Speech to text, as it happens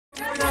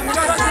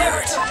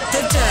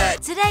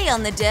Today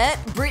on The Dirt,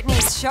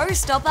 Britney's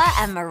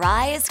showstopper and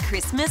Mariah's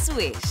Christmas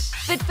wish.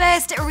 But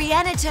first,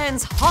 Rihanna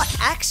turns hot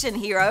action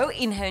hero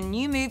in her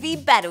new movie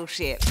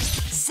Battleships.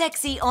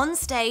 Sexy on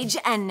stage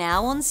and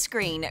now on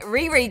screen,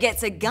 Riri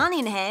gets a gun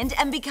in hand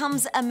and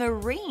becomes a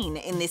Marine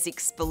in this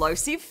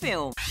explosive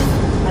film.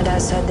 My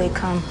dad said they'd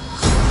come.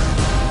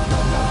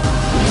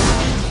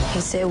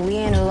 He said we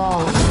ain't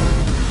alone.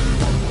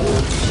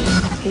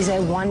 He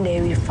said one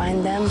day we'd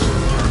find them.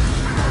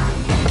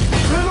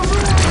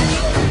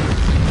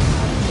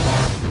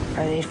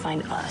 Or they'd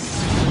find us.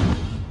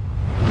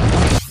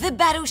 The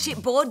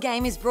Battleship board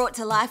game is brought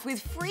to life with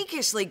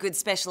freakishly good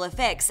special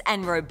effects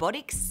and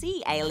robotic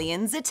sea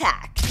aliens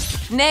attack.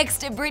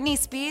 Next, Britney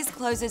Spears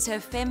closes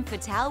her Femme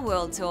Fatale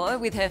World Tour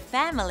with her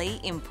family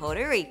in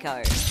Puerto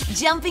Rico.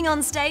 Jumping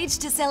on stage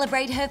to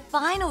celebrate her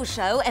final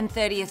show and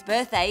 30th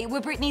birthday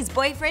were Britney's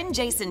boyfriend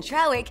Jason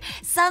Trawick,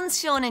 sons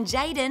Sean and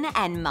Jaden,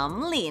 and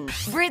mum Lynn.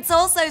 Brits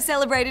also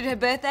celebrated her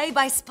birthday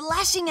by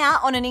splashing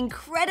out on an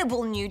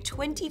incredible new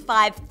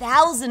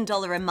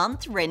 $25,000 a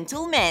month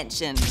rental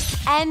mansion.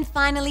 And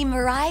finally,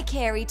 Mariah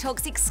Carey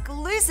talks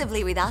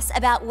exclusively with us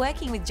about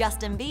working with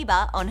Justin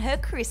Bieber on her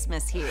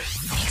Christmas hit.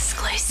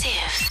 Exclusive.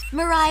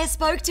 Mariah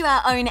spoke to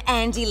our own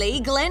Andy Lee,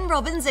 Glenn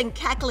Robbins and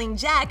Cackling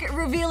Jack,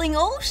 revealing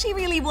all she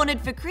really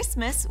wanted for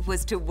Christmas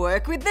was to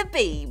work with the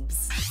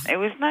Biebs. It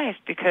was nice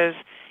because,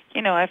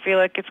 I feel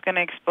like it's going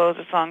to expose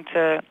the song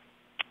to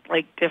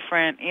a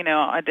different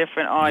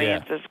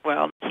audience as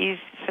well. He's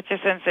such a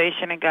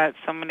sensation and got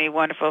so many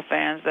wonderful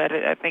fans that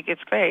I think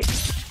it's great.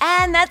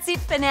 And that's it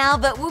for now,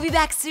 but we'll be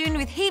back soon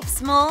with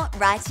heaps more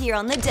right here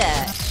on The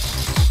Dirt.